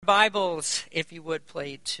Bibles, if you would,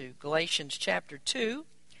 please, to Galatians chapter 2.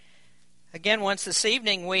 Again, once this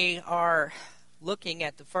evening, we are looking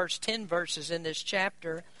at the first 10 verses in this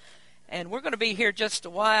chapter, and we're going to be here just a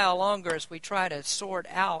while longer as we try to sort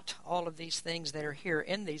out all of these things that are here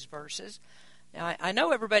in these verses. Now, I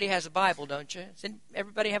know everybody has a Bible, don't you? Does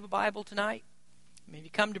everybody have a Bible tonight? I mean, if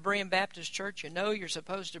you come to Berean Baptist Church, you know you're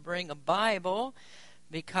supposed to bring a Bible,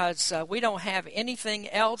 because we don't have anything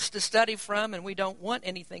else to study from, and we don't want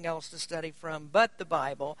anything else to study from but the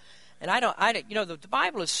Bible. And the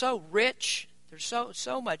Bible is so rich. There's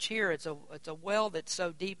so much here. It's a well that's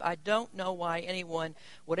so deep. I don't know why anyone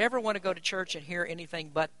would ever want to go to church and hear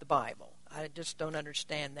anything but the Bible. I just don't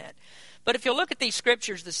understand that. But if you look at these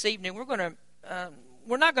scriptures this evening,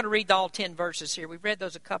 we're not going to read all 10 verses here. We've read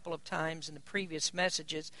those a couple of times in the previous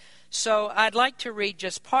messages. So I'd like to read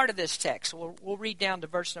just part of this text. We'll read down to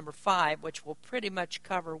verse number 5, which will pretty much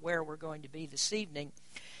cover where we're going to be this evening.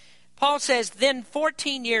 Paul says, "Then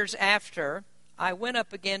 14 years after, I went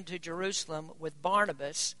up again to Jerusalem with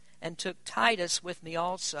Barnabas, and took Titus with me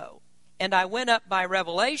also. And I went up by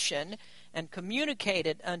revelation, and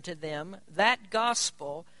communicated unto them that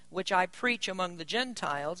gospel which I preach among the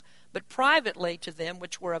Gentiles, but privately to them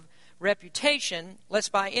which were of reputation,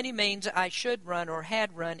 lest by any means I should run or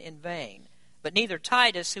had run in vain. But neither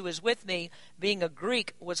Titus, who is with me, being a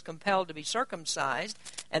Greek, was compelled to be circumcised,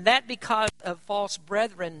 and that because of false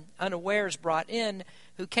brethren unawares brought in,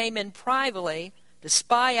 who came in privately to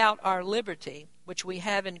spy out our liberty, which we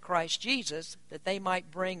have in Christ Jesus, that they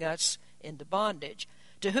might bring us into bondage,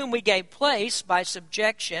 to whom we gave place by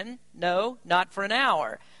subjection, no, not for an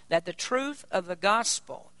hour, that the truth of the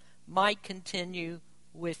gospel might continue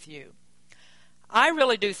with you." I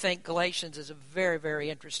really do think Galatians is a very, very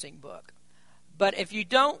interesting book. But if you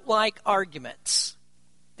don't like arguments,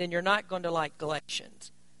 then you're not going to like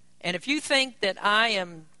Galatians. And if you think that I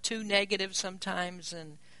am too negative sometimes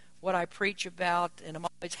in what I preach about, and I'm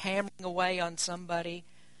always hammering away on somebody,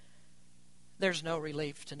 there's no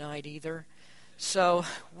relief tonight either. So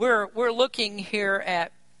we're looking here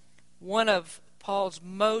at one of Paul's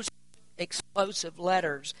most explosive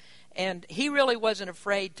letters. And he really wasn't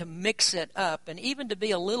afraid to mix it up and even to be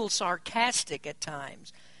a little sarcastic at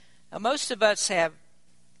times. Now, most of us have,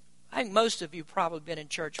 I think most of you probably been in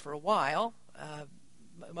church for a while.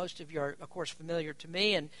 Most of you are, of course, familiar to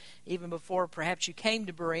me. And even before perhaps you came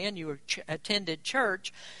to Berean, you attended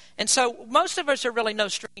church. And so most of us are really no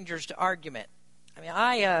strangers to argument. I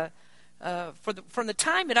mean, from the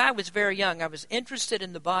time that I was very young, I was interested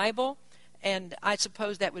in the Bible. And I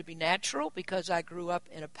suppose that would be natural because I grew up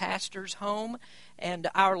in a pastor's home, and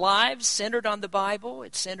our lives centered on the Bible.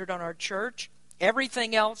 It centered on our church.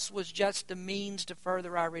 Everything else was just a means to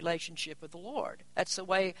further our relationship with the Lord. That's the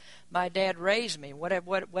way my dad raised me.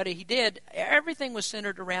 What he did, everything was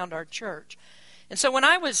centered around our church. And so when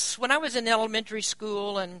I was in elementary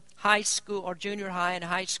school and high school, or junior high and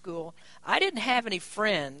high school, I didn't have any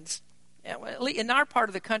friends. In our part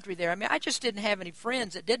of the country there, I just didn't have any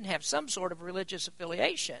friends that didn't have some sort of religious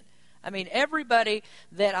affiliation. Everybody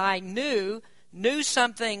that I knew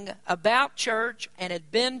something about church and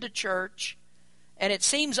had been to church. And it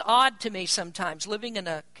seems odd to me sometimes living in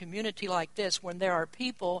a community like this when there are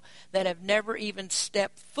people that have never even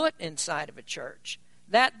stepped foot inside of a church.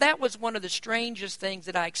 That was one of the strangest things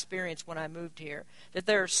that I experienced when I moved here, that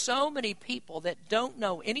there are so many people that don't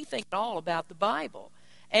know anything at all about the Bible.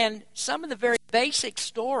 And some of the very basic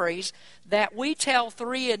stories that we tell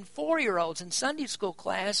 3- and 4-year-olds in Sunday school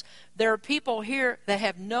class, there are people here that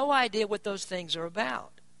have no idea what those things are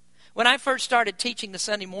about. When I first started teaching the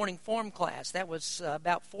Sunday morning form class, that was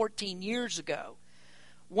about 14 years ago,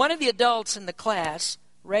 one of the adults in the class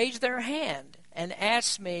raised their hand and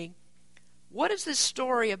asked me, "What is this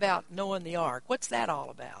story about Noah and the ark? What's that all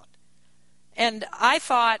about?" And I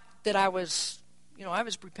thought that I was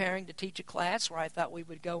preparing to teach a class where I thought we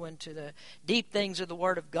would go into the deep things of the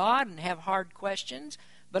Word of God and have hard questions.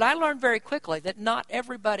 But I learned very quickly that not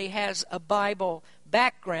everybody has a Bible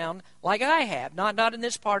background like I have, not in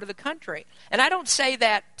this part of the country. And I don't say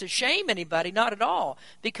that to shame anybody, not at all,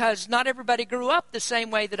 because not everybody grew up the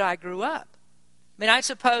same way that I grew up. I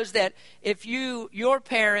suppose that if your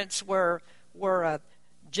parents were a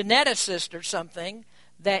geneticist or something,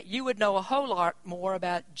 that you would know a whole lot more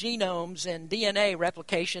about genomes and DNA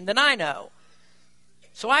replication than I know.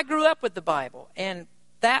 So I grew up with the Bible, and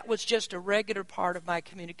that was just a regular part of my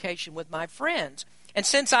communication with my friends. And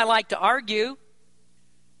since I like to argue,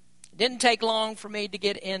 it didn't take long for me to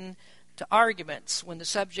get into arguments when the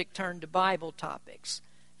subject turned to Bible topics.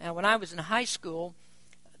 Now, when I was in high school,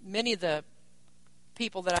 many of the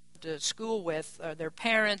people that I went to school with, their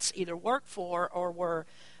parents either worked for or were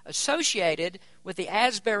associated with the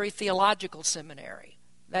Asbury Theological Seminary.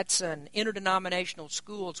 That's an interdenominational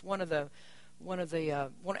school. It's one of the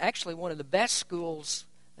best schools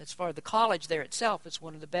as far as the college there itself. It's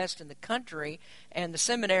one of the best in the country, and the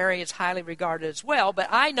seminary is highly regarded as well. But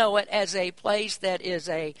I know it as a place that is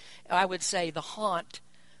I would say, the haunt.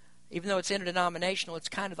 Even though it's interdenominational, it's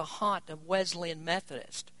kind of the haunt of Wesleyan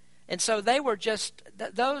Methodist. And so they were just,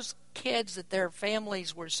 those kids that their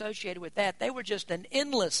families were associated with that, they were just an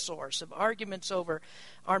endless source of arguments over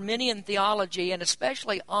Arminian theology, and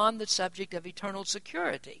especially on the subject of eternal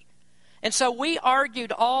security. And so we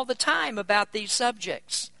argued all the time about these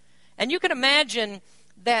subjects. And you can imagine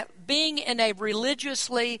that being in a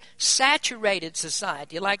religiously saturated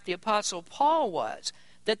society like the Apostle Paul was,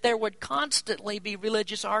 that there would constantly be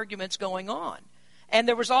religious arguments going on. And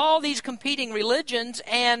there was all these competing religions,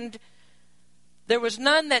 and there was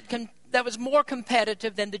none that was more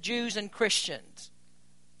competitive than the Jews and Christians.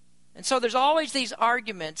 And so there's always these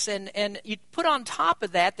arguments, and you put on top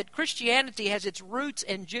of that Christianity has its roots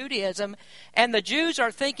in Judaism, and the Jews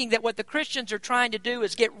are thinking that what the Christians are trying to do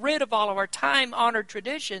is get rid of all of our time-honored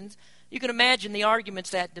traditions. You can imagine the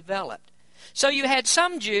arguments that developed. So you had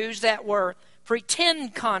some Jews that were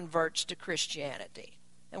pretend converts to Christianity.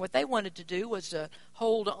 And what they wanted to do was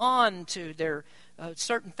hold on to their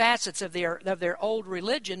certain facets of their old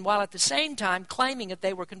religion, while at the same time claiming that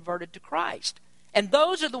they were converted to Christ. And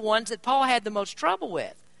those are the ones that Paul had the most trouble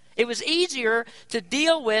with. It was easier to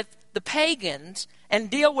deal with the pagans and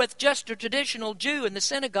deal with just a traditional Jew in the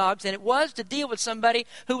synagogues than it was to deal with somebody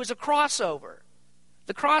who was a crossover.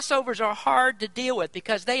 The crossovers are hard to deal with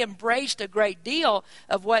because they embraced a great deal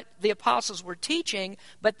of what the apostles were teaching,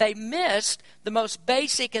 but they missed the most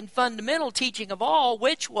basic and fundamental teaching of all,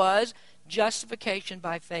 which was justification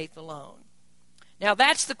by faith alone. Now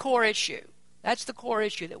that's the core issue. That's the core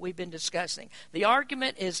issue that we've been discussing. The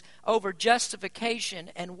argument is over justification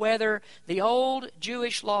and whether the old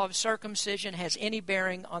Jewish law of circumcision has any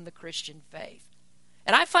bearing on the Christian faith.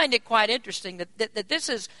 And I find it quite interesting that this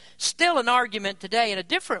is still an argument today in a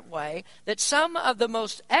different way, that some of the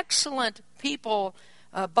most excellent people,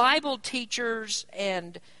 Bible teachers,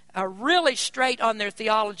 and are really straight on their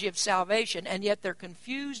theology of salvation, and yet they're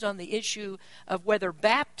confused on the issue of whether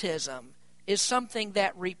baptism is something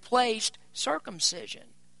that replaced circumcision.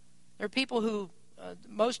 There are people who,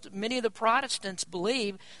 many of the Protestants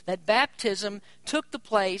believe that baptism took the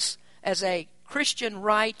place as a Christian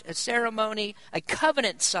rite, a ceremony, a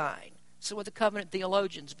covenant sign. So what the covenant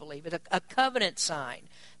theologians believe, a covenant sign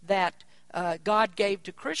that God gave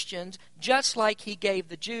to Christians, just like he gave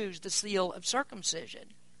the Jews the seal of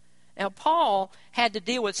circumcision. Now, Paul had to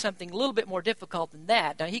deal with something a little bit more difficult than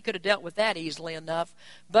that. Now, he could have dealt with that easily enough,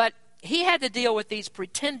 but he had to deal with these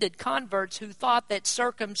pretended converts who thought that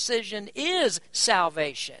circumcision is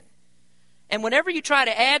salvation. And whenever you try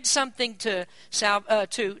to add something to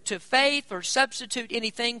faith or substitute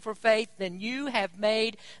anything for faith, then you have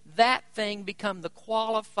made that thing become the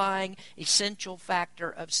qualifying, essential factor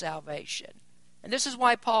of salvation. And this is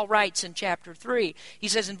why Paul writes in chapter 3. He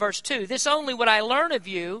says in verse 2, "This only would I learn of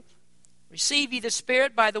you, receive ye the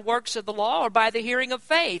Spirit by the works of the law or by the hearing of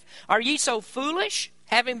faith? Are ye so foolish?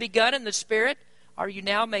 Having begun in the Spirit, are you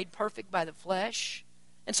now made perfect by the flesh?"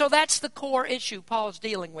 And so that's the core issue Paul is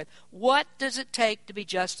dealing with. What does it take to be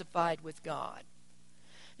justified with God?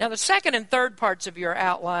 Now, the second and third parts of your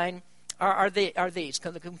outline are these: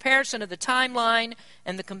 the comparison of the timeline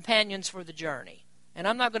and the companions for the journey. And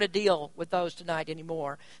I'm not going to deal with those tonight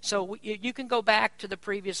anymore. So you can go back to the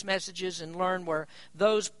previous messages and learn where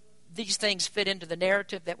these things fit into the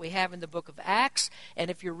narrative that we have in the book of Acts. And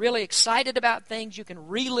if you're really excited about things, you can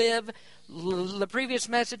relive the previous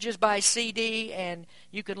messages by CD, and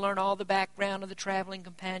you can learn all the background of the traveling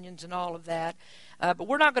companions and all of that. But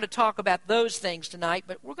we're not going to talk about those things tonight,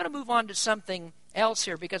 but we're going to move on to something else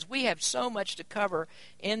here, because we have so much to cover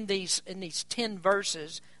in these 10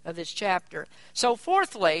 verses of this chapter. So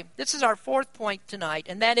fourthly, this is our fourth point tonight,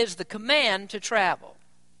 and that is the command to travel.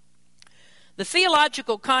 The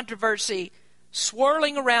theological controversy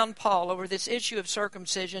swirling around Paul over this issue of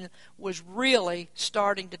circumcision was really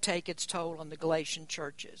starting to take its toll on the Galatian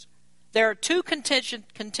churches. There are two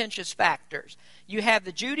contentious factors. You have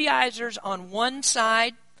the Judaizers on one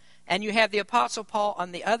side, and you have the Apostle Paul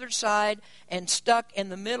on the other side, and stuck in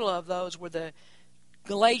the middle of those were the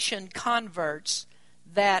Galatian converts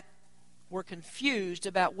that were confused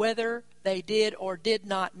about whether they did or did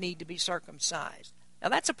not need to be circumcised. Now,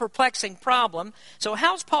 that's a perplexing problem. So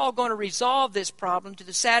how's Paul going to resolve this problem to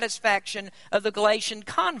the satisfaction of the Galatian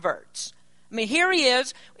converts? I mean, here he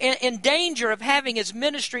is in danger of having his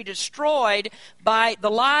ministry destroyed by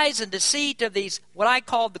the lies and deceit of these, what I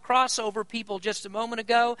called the crossover people just a moment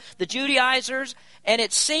ago, the Judaizers, and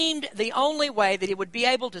it seemed the only way that he would be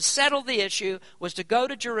able to settle the issue was to go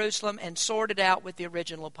to Jerusalem and sort it out with the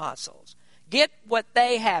original apostles. Get what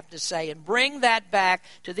they have to say and bring that back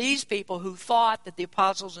to these people who thought that the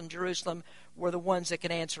apostles in Jerusalem were the ones that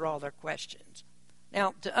could answer all their questions.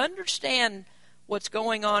 Now, to understand what's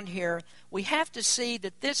going on here, we have to see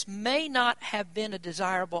that this may not have been a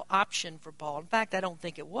desirable option for Paul. In fact, I don't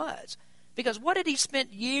think it was. Because what had he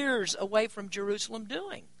spent years away from Jerusalem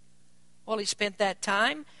doing? Well, he spent that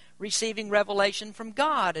time receiving revelation from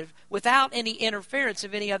God without any interference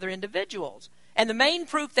of any other individuals. And the main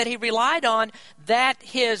proof that he relied on that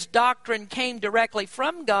his doctrine came directly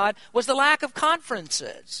from God was the lack of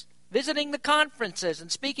conferences. Visiting the conferences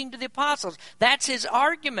and speaking to the apostles. That's his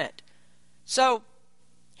argument. So,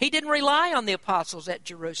 he didn't rely on the apostles at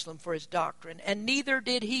Jerusalem for his doctrine, and neither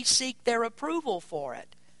did he seek their approval for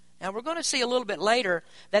it. Now, we're going to see a little bit later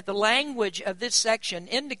that the language of this section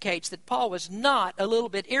indicates that Paul was not a little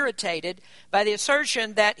bit irritated by the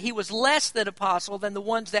assertion that he was less than apostle than the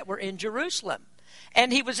ones that were in Jerusalem.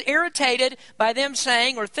 And he was irritated by them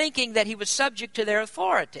saying or thinking that he was subject to their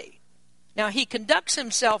authority. Now, he conducts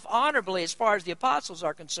himself honorably as far as the apostles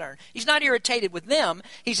are concerned. He's not irritated with them.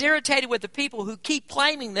 He's irritated with the people who keep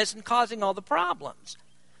claiming this and causing all the problems.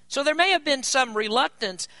 So there may have been some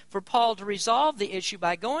reluctance for Paul to resolve the issue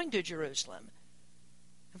by going to Jerusalem.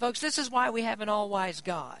 And folks, this is why we have an all-wise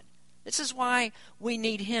God. This is why we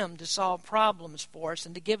need him to solve problems for us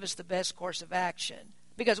and to give us the best course of action.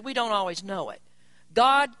 Because we don't always know it.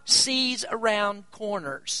 God sees around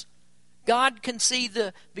corners. God can see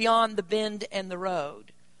beyond the bend and the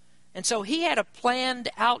road. And so he had a planned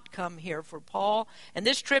outcome here for Paul, and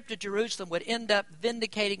this trip to Jerusalem would end up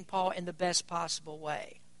vindicating Paul in the best possible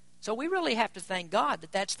way. So we really have to thank God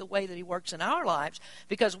that that's the way that he works in our lives,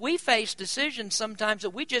 because we face decisions sometimes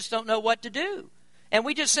that we just don't know what to do. And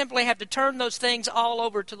we just simply have to turn those things all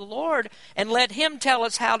over to the Lord and let him tell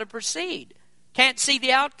us how to proceed. Can't see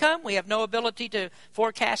the outcome. We have no ability to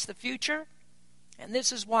forecast the future. And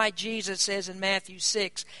this is why Jesus says in Matthew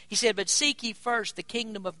 6, he said, "But seek ye first the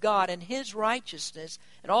kingdom of God and his righteousness,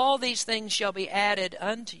 and all these things shall be added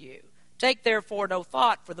unto you. Take therefore no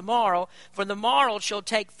thought for the morrow shall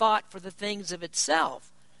take thought for the things of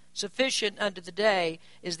itself. Sufficient unto the day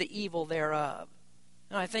is the evil thereof."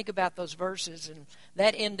 And I think about those verses, and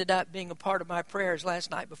that ended up being a part of my prayers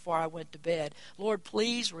last night before I went to bed. Lord,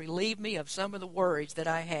 please relieve me of some of the worries that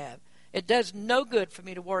I have. It does no good for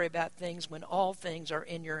me to worry about things when all things are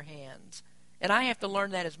in your hands. And I have to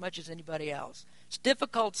learn that as much as anybody else. It's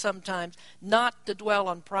difficult sometimes not to dwell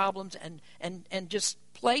on problems and just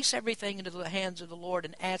place everything into the hands of the Lord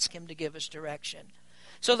and ask him to give us direction.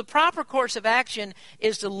 So the proper course of action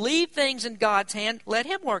is to leave things in God's hand, let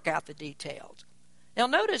him work out the details. Now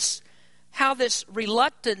notice how this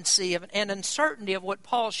reluctancy and uncertainty of what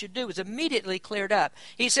Paul should do is immediately cleared up.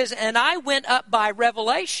 He says, "And I went up by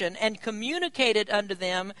revelation and communicated unto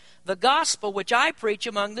them the gospel which I preach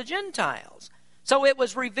among the Gentiles." So it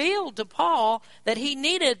was revealed to Paul that he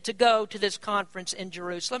needed to go to this conference in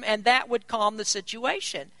Jerusalem, and that would calm the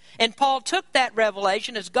situation. And Paul took that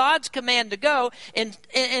revelation as God's command to go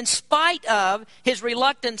in spite of his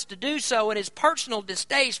reluctance to do so and his personal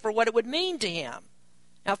distaste for what it would mean to him.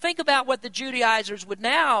 Now think about what the Judaizers would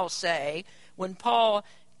now say when Paul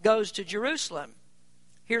goes to Jerusalem.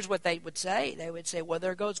 Here's what they would say. They would say, "Well,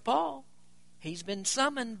 there goes Paul. He's been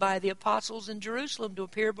summoned by the apostles in Jerusalem to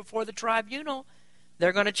appear before the tribunal.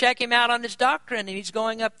 They're going to check him out on his doctrine, and he's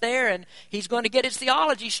going up there, and he's going to get his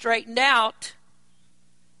theology straightened out."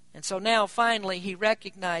 And so now finally he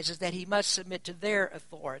recognizes that he must submit to their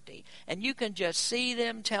authority. And you can just see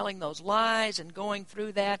them telling those lies and going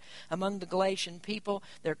through that among the Galatian people.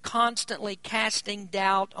 They're constantly casting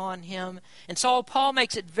doubt on him. And so Paul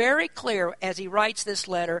makes it very clear as he writes this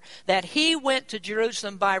letter that he went to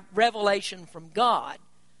Jerusalem by revelation from God,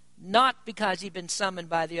 not because he'd been summoned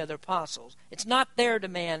by the other apostles. It's not their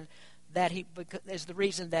demand that is the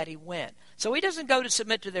reason that he went. So he doesn't go to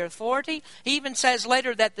submit to their authority. He even says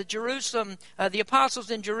later that the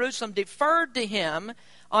apostles in Jerusalem deferred to him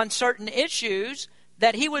on certain issues,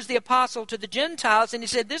 that he was the apostle to the Gentiles, and he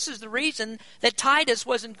said this is the reason that Titus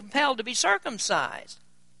wasn't compelled to be circumcised.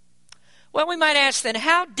 Well, we might ask then,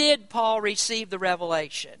 how did Paul receive the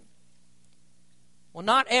revelation? Well,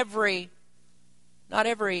 not every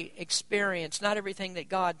experience, not everything that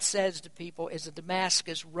God says to people is a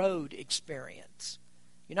Damascus Road experience.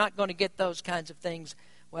 You're not going to get those kinds of things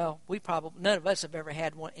Well, none of us have ever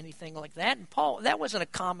had anything like that. And Paul, that wasn't a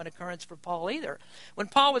common occurrence for Paul either. When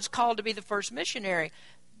Paul was called to be the first missionary,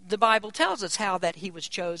 the Bible tells us how that he was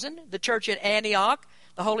chosen. The church at Antioch,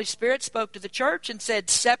 the Holy Spirit spoke to the church and said,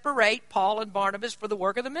 separate Paul and Barnabas for the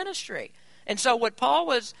work of the ministry. And so what Paul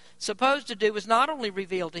was supposed to do was not only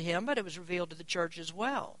revealed to him, but it was revealed to the church as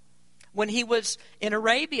well. When he was in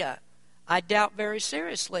Arabia, I doubt very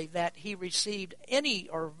seriously that he received any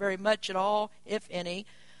or very much at all, if any,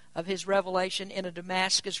 of his revelation in a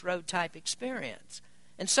Damascus Road type experience.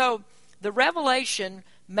 And so the revelation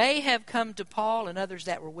may have come to Paul and others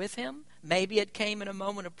that were with him. Maybe it came in a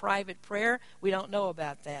moment of private prayer. We don't know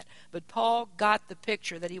about that. But Paul got the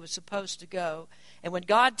picture that he was supposed to go. And when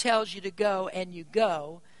God tells you to go and you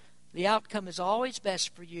go, the outcome is always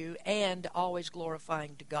best for you and always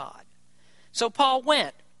glorifying to God. So Paul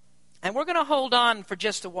went. And we're going to hold on for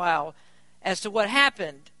just a while as to what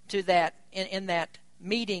happened to that in that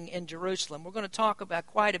meeting in Jerusalem. We're going to talk about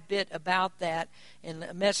quite a bit about that in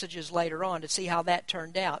messages later on to see how that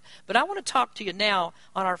turned out. But I want to talk to you now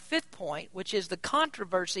on our fifth point, which is the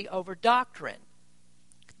controversy over doctrine.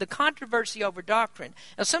 The controversy over doctrine.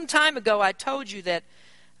 Now, some time ago I told you that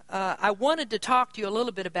I wanted to talk to you a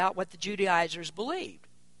little bit about what the Judaizers believed.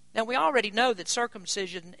 Now, we already know that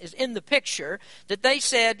circumcision is in the picture, that they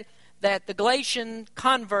said that the Galatian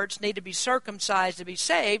converts need to be circumcised to be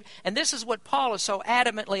saved, and this is what Paul is so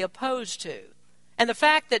adamantly opposed to. And the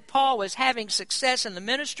fact that Paul was having success in the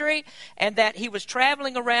ministry and that he was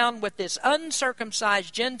traveling around with this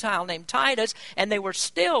uncircumcised Gentile named Titus, and they were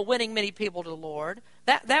still winning many people to the Lord,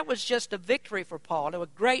 that was just a victory for Paul. A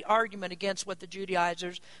great argument against what the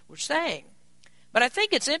Judaizers were saying. But I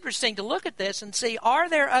think it's interesting to look at this and see, are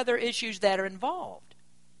there other issues that are involved?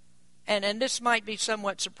 And this might be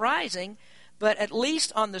somewhat surprising, but at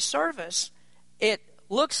least on the surface, it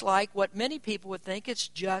looks like what many people would think it's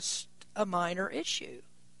just a minor issue.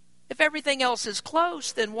 If everything else is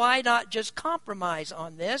close, then why not just compromise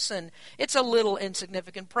on this? And it's a little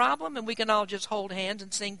insignificant problem, and we can all just hold hands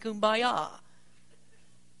and sing Kumbaya.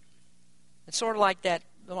 It's sort of like that,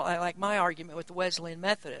 like my argument with the Wesleyan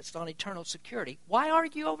Methodists on eternal security. Why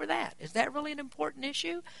argue over that? Is that really an important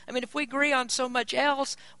issue? I mean, if we agree on so much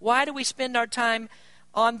else, why do we spend our time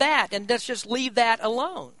on that? And let's just leave that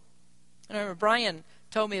alone. I remember Brian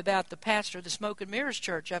told me about the pastor of the Smoke and Mirrors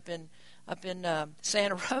Church up in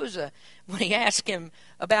Santa Rosa when he asked him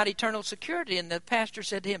about eternal security, and the pastor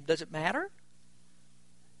said to him, "Does it matter?"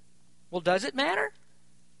 Well, does it matter?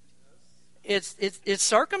 Is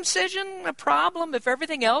circumcision a problem if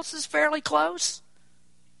everything else is fairly close?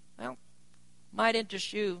 Well, might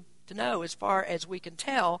interest you to know, as far as we can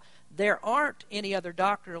tell, there aren't any other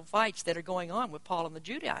doctrinal fights that are going on with Paul and the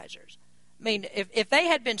Judaizers. I mean, if they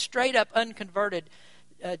had been straight up unconverted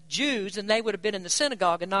Jews, then they would have been in the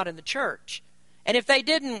synagogue and not in the church. And if they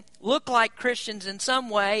didn't look like Christians in some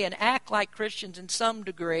way and act like Christians in some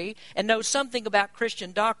degree and know something about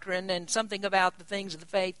Christian doctrine and something about the things of the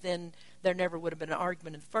faith, then there never would have been an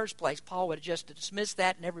argument in the first place. Paul would have just dismissed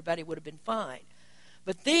that and everybody would have been fine.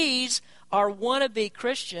 But these are wannabe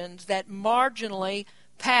Christians that marginally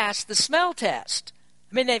pass the smell test.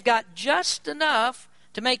 I mean, they've got just enough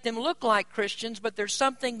to make them look like Christians, but there's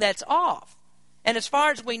something that's off. And as far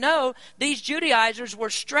as we know, these Judaizers were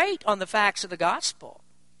straight on the facts of the gospel.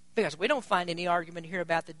 Because we don't find any argument here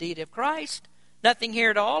about the deity of Christ. Nothing here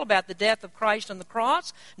at all about the death of Christ on the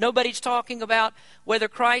cross. Nobody's talking about whether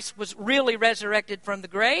Christ was really resurrected from the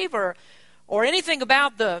grave or anything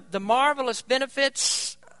about the marvelous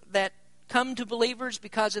benefits that come to believers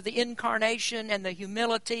because of the incarnation and the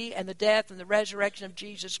humility and the death and the resurrection of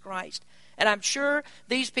Jesus Christ. And I'm sure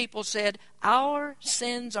these people said, our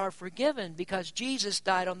sins are forgiven because Jesus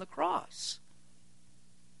died on the cross.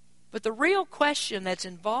 But the real question that's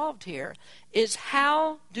involved here is,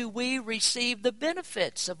 how do we receive the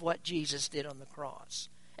benefits of what Jesus did on the cross?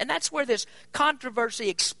 And that's where this controversy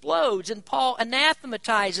explodes, and Paul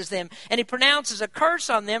anathematizes them, and he pronounces a curse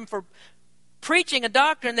on them for preaching a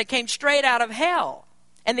doctrine that came straight out of hell.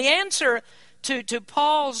 And the answer to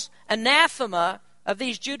Paul's anathema of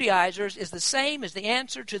these Judaizers is the same as the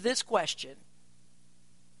answer to this question: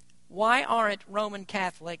 why aren't Roman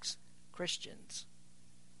Catholics Christians?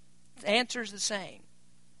 The answer is the same.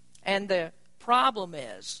 And the problem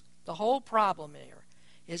is, the whole problem here,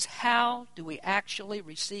 is how do we actually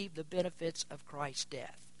receive the benefits of Christ's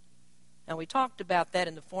death? Now, we talked about that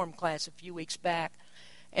in the form class a few weeks back,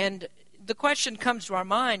 and the question comes to our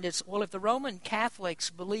mind is, well, if the Roman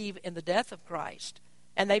Catholics believe in the death of Christ,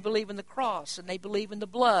 and they believe in the cross, and they believe in the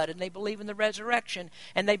blood, and they believe in the resurrection,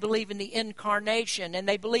 and they believe in the incarnation, and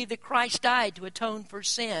they believe that Christ died to atone for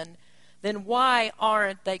sin, then why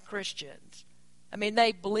aren't they Christians? I mean,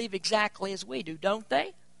 they believe exactly as we do, don't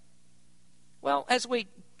they? Well,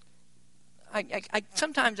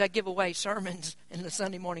 sometimes I give away sermons in the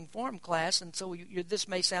Sunday morning forum class, and so this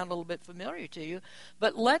may sound a little bit familiar to you,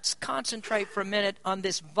 but let's concentrate for a minute on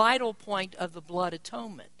this vital point of the blood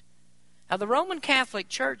atonement. Now, the Roman Catholic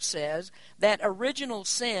Church says that original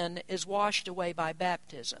sin is washed away by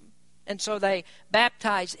baptism. And so they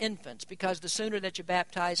baptize infants because the sooner that you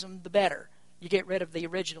baptize them, the better. You get rid of the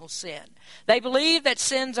original sin. They believe that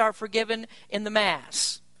sins are forgiven in the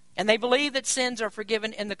Mass. And they believe that sins are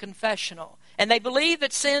forgiven in the confessional. And they believe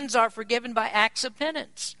that sins are forgiven by acts of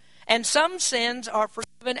penance. And some sins are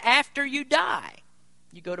forgiven after you die.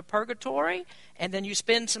 You go to purgatory, and then you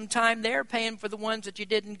spend some time there paying for the ones that you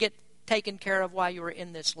didn't get taken care of while you were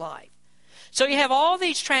in this life. So you have all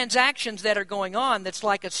these transactions that are going on that's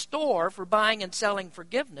like a store for buying and selling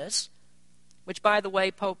forgiveness, which, by the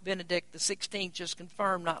way, Pope Benedict XVI just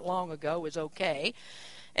confirmed not long ago is okay.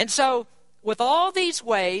 And so with all these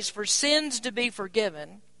ways for sins to be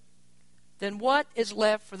forgiven, then what is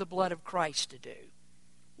left for the blood of Christ to do?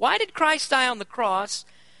 Why did Christ die on the cross?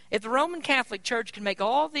 If the Roman Catholic Church can make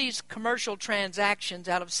all these commercial transactions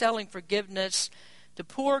out of selling forgiveness to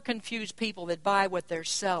poor, confused people that buy what they're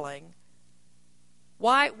selling,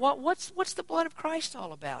 what's the blood of Christ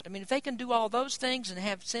all about? I mean, if they can do all those things and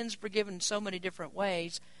have sins forgiven in so many different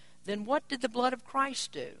ways, then what did the blood of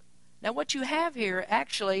Christ do? Now, what you have here,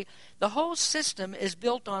 actually, the whole system is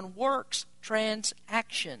built on works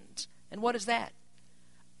transactions. And what is that?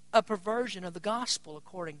 A perversion of the gospel,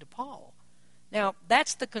 according to Paul. Now,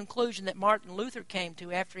 that's the conclusion that Martin Luther came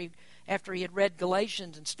to after he had read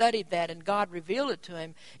Galatians and studied that, and God revealed it to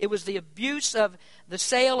him. It was the abuse of the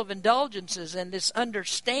sale of indulgences and this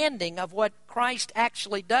understanding of what Christ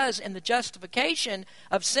actually does in the justification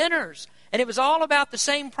of sinners. And it was all about the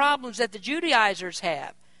same problems that the Judaizers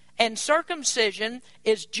have. And circumcision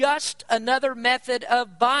is just another method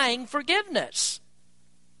of buying forgiveness.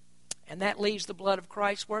 And that leaves the blood of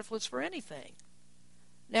Christ worthless for anything.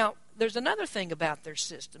 Now, there's another thing about their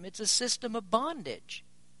system. It's a system of bondage.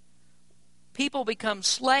 People become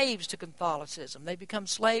slaves to Catholicism. They become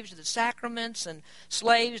slaves to the sacraments and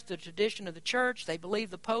slaves to the tradition of the church. They believe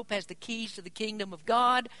the Pope has the keys to the kingdom of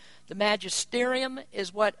God. The magisterium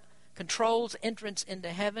is what controls entrance into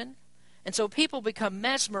heaven. And so people become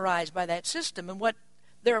mesmerized by that system, and what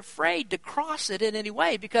they're afraid to cross it in any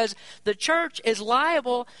way because the church is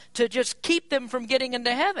liable to just keep them from getting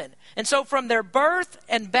into heaven. And so from their birth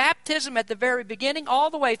and baptism at the very beginning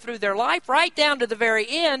all the way through their life, right down to the very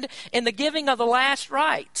end in the giving of the last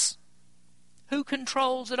rites, who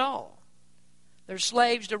controls it all? They're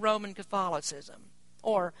slaves to Roman Catholicism.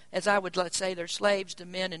 Or, as I would let's say, they're slaves to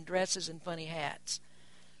men in dresses and funny hats.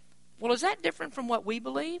 Well, is that different from what we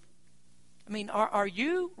believe? I mean, are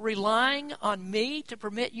you relying on me to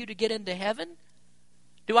permit you to get into heaven?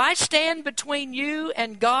 Do I stand between you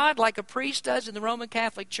and God like a priest does in the Roman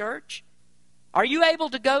Catholic Church? Are you able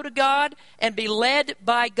to go to God and be led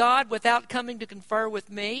by God without coming to confer with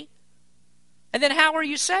me? And then how are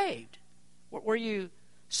you saved? Were you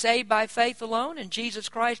saved by faith alone in Jesus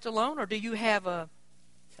Christ alone? Or do you have a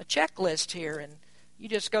checklist here and you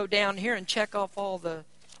just go down here and check off all the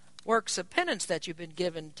works of penance that you've been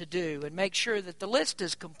given to do and make sure that the list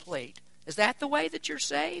is complete? Is that the way that you're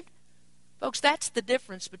saved? Folks, that's the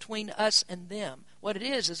difference between us and them. What it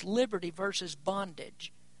is liberty versus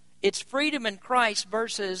bondage. It's freedom in Christ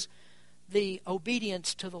versus the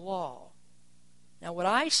obedience to the law. Now, what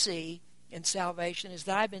I see in salvation is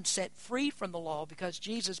that I've been set free from the law because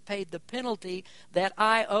Jesus paid the penalty that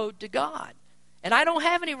I owed to God. And I don't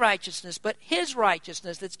have any righteousness but His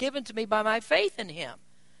righteousness that's given to me by my faith in Him.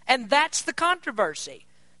 And that's the controversy.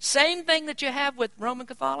 Same thing that you have with Roman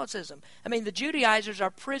Catholicism. I mean, the Judaizers are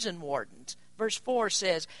prison wardens. Verse 4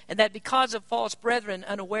 says, and that because of false brethren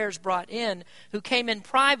unawares brought in, who came in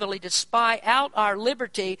privately to spy out our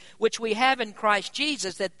liberty, which we have in Christ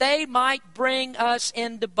Jesus, that they might bring us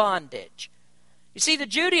into bondage. You see, the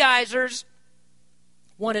Judaizers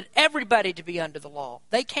wanted everybody to be under the law.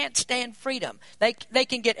 They can't stand freedom. They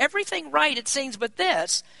can get everything right, it seems, but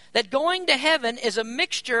this, that going to heaven is a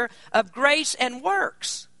mixture of grace and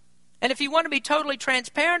works. And if you want to be totally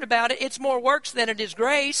transparent about it, it's more works than it is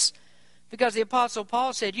grace, because the Apostle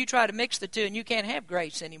Paul said, you try to mix the two and you can't have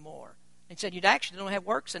grace anymore. He said, you actually don't have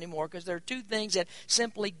works anymore because there are two things that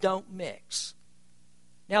simply don't mix.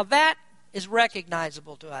 Now that is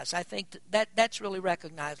recognizable to us. I think that's really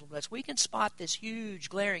recognizable to us. We can spot this huge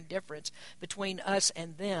glaring difference between us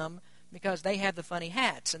and them because they have the funny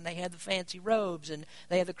hats, and they have the fancy robes, and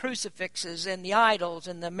they have the crucifixes, and the idols,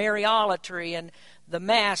 and the Mariolatry, and the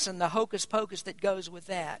Mass, and the hocus pocus that goes with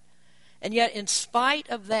that. And yet, in spite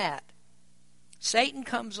of that, Satan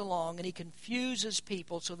comes along and he confuses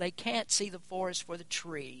people so they can't see the forest for the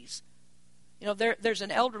trees. You know, there's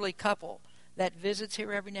an elderly couple that visits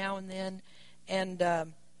here every now and then, and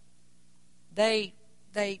they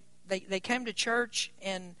came to church,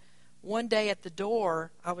 and one day at the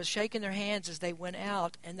door, I was shaking their hands as they went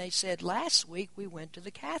out, and they said, "Last week we went to the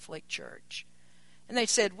Catholic church." And they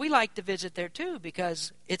said, "We like to visit there too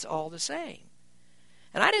because it's all the same."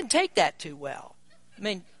 And I didn't take that too well. I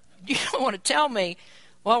mean, you don't want to tell me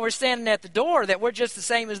while we're standing at the door that we're just the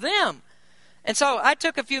same as them. And so I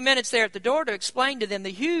took a few minutes there at the door to explain to them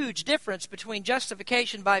the huge difference between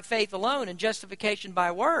justification by faith alone and justification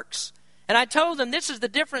by works. And I told them this is the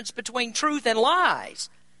difference between truth and lies.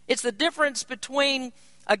 It's the difference between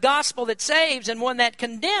a gospel that saves and one that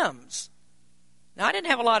condemns. Now, I didn't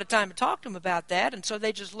have a lot of time to talk to them about that, and so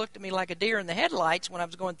they just looked at me like a deer in the headlights when I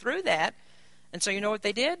was going through that. And so you know what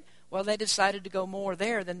they did? Well, they decided to go more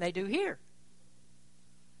there than they do here.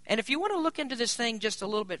 And if you want to look into this thing just a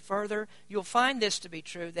little bit further, you'll find this to be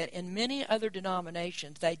true, that in many other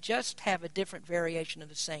denominations, they just have a different variation of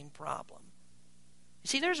the same problem. You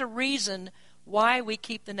see, there's a reason why we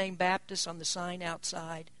keep the name Baptist on the sign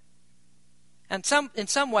outside. And in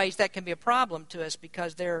some ways that can be a problem to us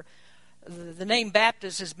because the name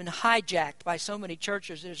Baptist has been hijacked by so many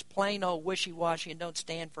churches that is plain old wishy-washy and don't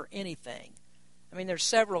stand for anything. I mean, there's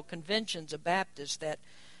several conventions of Baptists that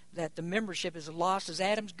the membership is lost as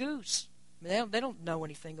Adam's goose. I mean, they don't know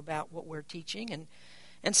anything about what we're teaching.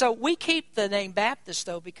 And so we keep the name Baptist,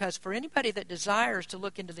 though, because for anybody that desires to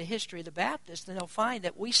look into the history of the Baptists, then they'll find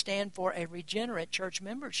that we stand for a regenerate church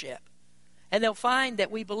membership. And they'll find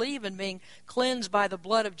that we believe in being cleansed by the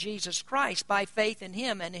blood of Jesus Christ, by faith in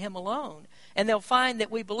Him and Him alone. And they'll find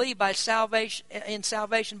that we believe in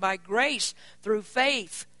salvation by grace through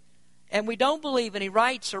faith. And we don't believe any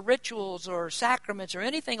rites or rituals or sacraments or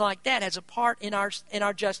anything like that as a part in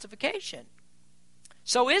our justification.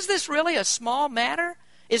 So is this really a small matter?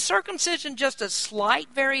 Is circumcision just a slight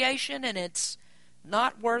variation and it's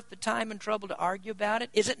not worth the time and trouble to argue about it?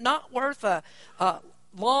 Is it not worth a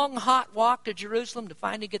long, hot walk to Jerusalem to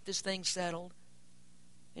finally get this thing settled?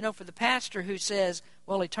 You know, for the pastor who says,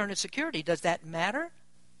 well, eternal security, does that matter?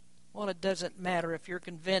 Well, it doesn't matter if you're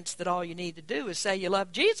convinced that all you need to do is say you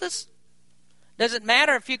love Jesus. Doesn't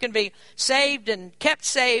matter if you can be saved and kept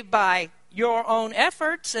saved by your own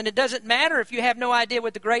efforts, and it doesn't matter if you have no idea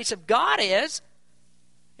what the grace of God is.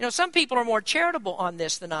 You know, some people are more charitable on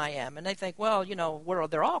this than I am, and they think, well, you know,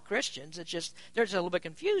 they're all Christians. It's just they're just a little bit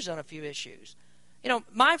confused on a few issues. You know,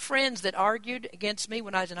 my friends that argued against me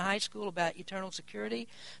when I was in high school about eternal security,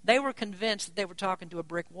 they were convinced that they were talking to a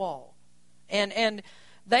brick wall. And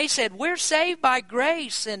they said, we're saved by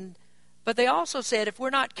grace, but they also said if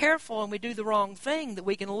we're not careful and we do the wrong thing, that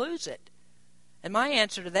we can lose it. And my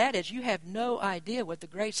answer to that is you have no idea what the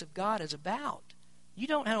grace of God is about. You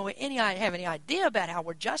don't have any idea about how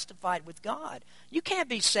we're justified with God. You can't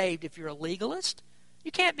be saved if you're a legalist.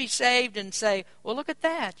 You can't be saved and say, well, look at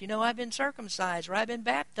that. You know, I've been circumcised or I've been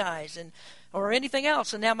baptized or anything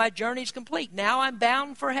else, and now my journey's complete. Now I'm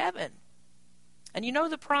bound for heaven. And you know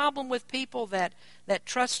the problem with people that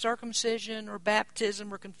trust circumcision or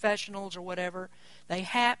baptism or confessionals or whatever? They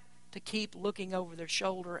have to keep looking over their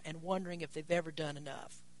shoulder and wondering if they've ever done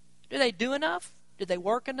enough. Do they do enough? Did they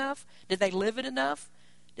work enough? Did they live it enough?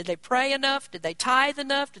 Did they pray enough? Did they tithe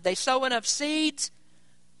enough? Did they sow enough seeds?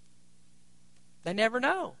 They never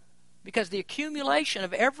know, because the accumulation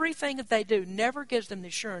of everything that they do never gives them the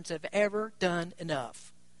assurance they've ever done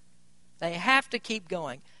enough. They have to keep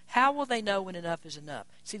going. How will they know when enough is enough?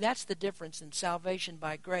 See, that's the difference in salvation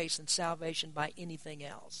by grace and salvation by anything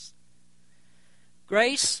else.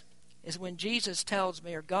 Grace is when Jesus tells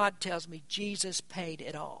me, or God tells me, Jesus paid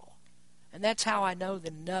it all. And that's how I know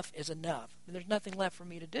that enough is enough. There's nothing left for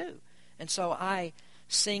me to do. And so I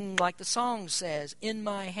sing like the song says, in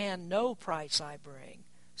my hand no price I bring,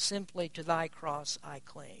 simply to thy cross I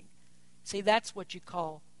cling. See, that's what you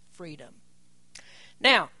call freedom.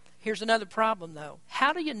 Now, here's another problem, though.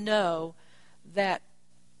 How do you know that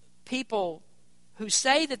people who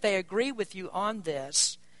say that they agree with you on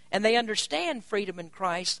this and they understand freedom in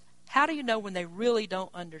Christ, how do you know when they really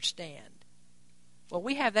don't understand? Well,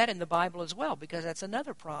 we have that in the Bible as well, because that's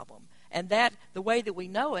another problem. And that the way that we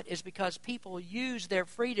know it is because people use their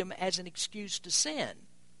freedom as an excuse to sin.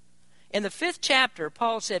 In the 5th chapter,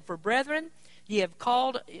 Paul said, for brethren, you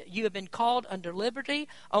have been called under liberty,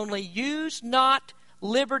 only use not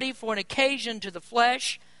liberty for an occasion to the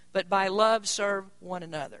flesh, but by love serve one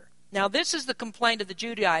another. Now, this is the complaint of the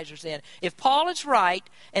Judaizers then. If Paul is right,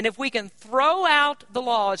 and if we can throw out the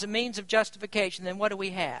law as a means of justification, then what do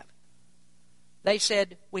we have? They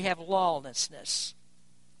said we have lawlessness.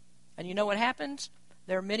 And you know what happens?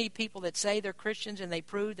 There are many people that say they're Christians and they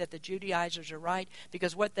prove that the Judaizers are right,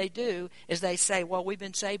 because what they do is they say, well, we've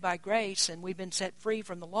been saved by grace and we've been set free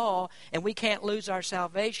from the law and we can't lose our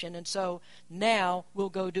salvation, and so now we'll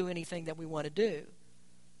go do anything that we want to do.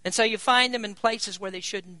 And so you find them in places where they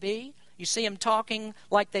shouldn't be. You see them talking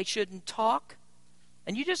like they shouldn't talk.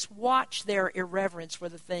 And you just watch their irreverence for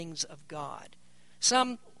the things of God.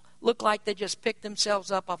 Some look like they just picked themselves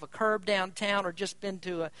up off a curb downtown or just been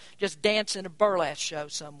to just dance in a burlesque show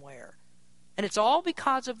somewhere. And it's all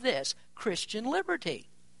because of this, Christian liberty.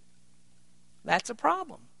 That's a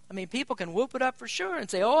problem. I mean, people can whoop it up for sure and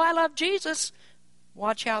say, oh, I love Jesus.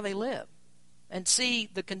 Watch how they live and see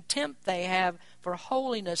the contempt they have for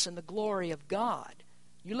holiness and the glory of God.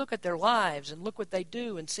 You look at their lives and look what they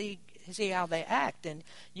do and see how they act, and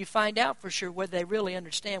you find out for sure whether they really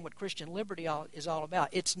understand what Christian liberty is all about.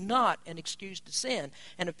 It's not an excuse to sin,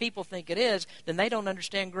 and if people think it is, then they don't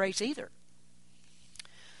understand grace either.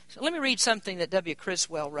 So let me read something that W.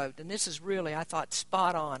 Criswell wrote, and this is really, I thought,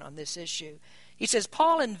 spot on this issue. He says,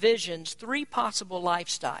 Paul envisions three possible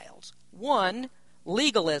lifestyles. One,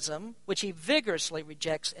 legalism, which he vigorously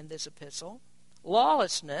rejects in this epistle.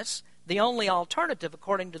 Lawlessness, the only alternative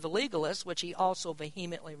according to the legalists, which he also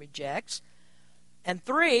vehemently rejects. And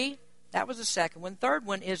three, that was the second one. Third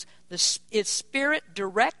one is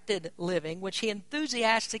spirit-directed living, which he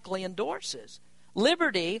enthusiastically endorses.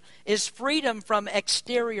 Liberty is freedom from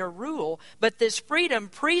exterior rule, but this freedom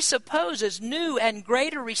presupposes new and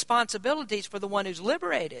greater responsibilities for the one who's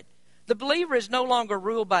liberated. The believer is no longer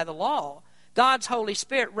ruled by the law. God's Holy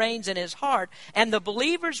Spirit reigns in his heart, and the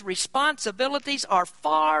believer's responsibilities are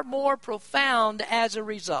far more profound as a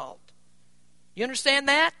result. You understand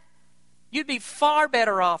that? You'd be far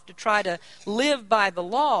better off to try to live by the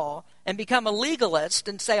law and become a legalist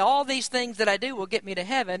and say all these things that I do will get me to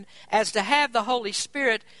heaven, as to have the Holy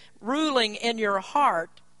Spirit ruling in your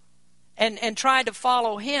heart and try to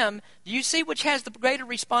follow him. Do you see which has the greater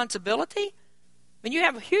responsibility? I mean, you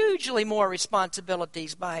have hugely more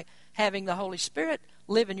responsibilities by having the Holy Spirit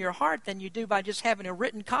live in your heart than you do by just having a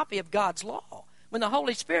written copy of God's law. When the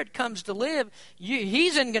Holy Spirit comes to live,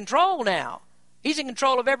 he's in control now. He's in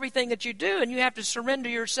control of everything that you do, and you have to surrender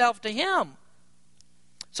yourself to him.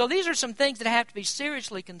 So these are some things that have to be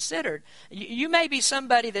seriously considered. You may be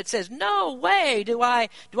somebody that says, no way do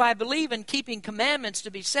I believe in keeping commandments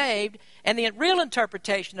to be saved, and the real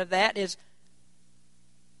interpretation of that is,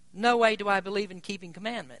 no way do I believe in keeping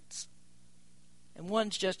commandments. And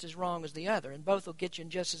one's just as wrong as the other, and both will get you in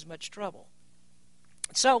just as much trouble.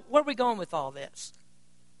 So where are we going with all this?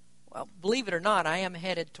 Well, believe it or not, I am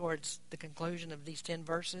headed towards the conclusion of these 10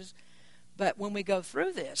 verses. But when we go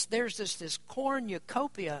through this, there's this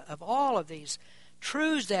cornucopia of all of these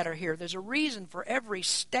truths that are here. There's a reason for every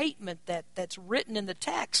statement that's written in the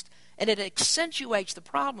text, and it accentuates the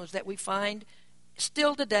problems that we find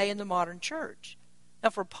still today in the modern church. Now,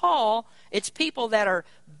 for Paul, it's people that are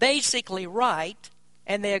basically right,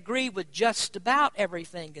 and they agree with just about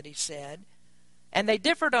everything that he said, and they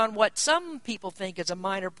differed on what some people think is a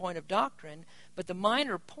minor point of doctrine, but the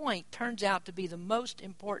minor point turns out to be the most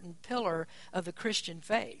important pillar of the Christian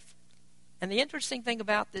faith. And the interesting thing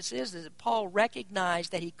about this is that Paul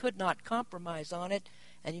recognized that he could not compromise on it,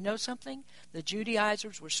 and you know something? The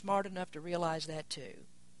Judaizers were smart enough to realize that too.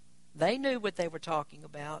 They knew what they were talking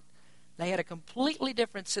about. They had a completely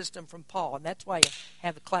different system from Paul, and that's why you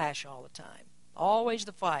have the clash all the time. Always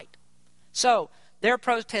the fight. So, their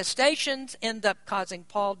protestations end up causing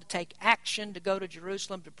Paul to take action to go to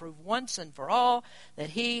Jerusalem to prove once and for all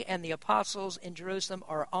that he and the apostles in Jerusalem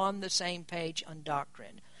are on the same page on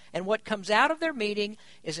doctrine. And what comes out of their meeting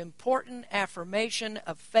is important affirmation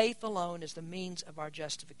of faith alone as the means of our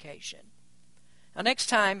justification. Now, next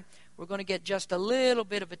time, we're going to get just a little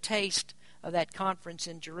bit of a taste of that conference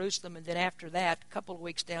in Jerusalem, and then after that, a couple of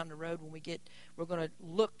weeks down the road, we're going to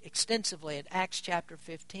look extensively at Acts chapter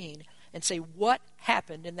 15 and say what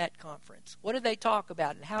happened in that conference. What did they talk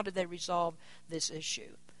about, and how did they resolve this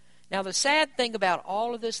issue? Now, the sad thing about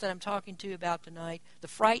all of this that I'm talking to you about tonight, the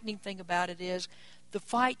frightening thing about it is the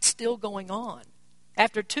fight's still going on.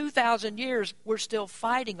 After 2,000 years, we're still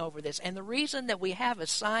fighting over this. And the reason that we have a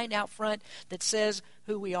sign out front that says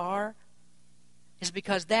who we are is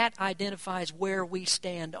because that identifies where we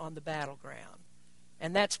stand on the battleground.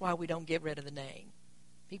 And that's why we don't get rid of the name.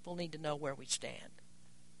 People need to know where we stand.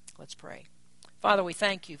 Let's pray. Father, we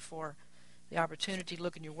thank you for the opportunity to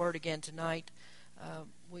look in your word again tonight.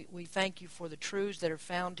 we thank you for the truths that are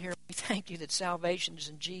found here. We thank you that salvation is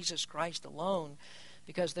in Jesus Christ alone,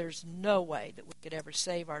 because there's no way that we could ever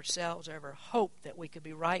save ourselves or ever hope that we could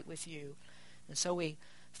be right with you. And so we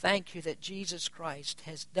thank you that Jesus Christ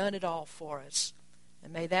has done it all for us.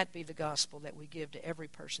 And may that be the gospel that we give to every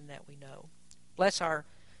person that we know. Bless our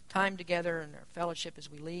time together and our fellowship as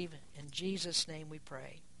we leave. In Jesus' name we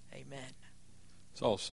pray. Amen. It's all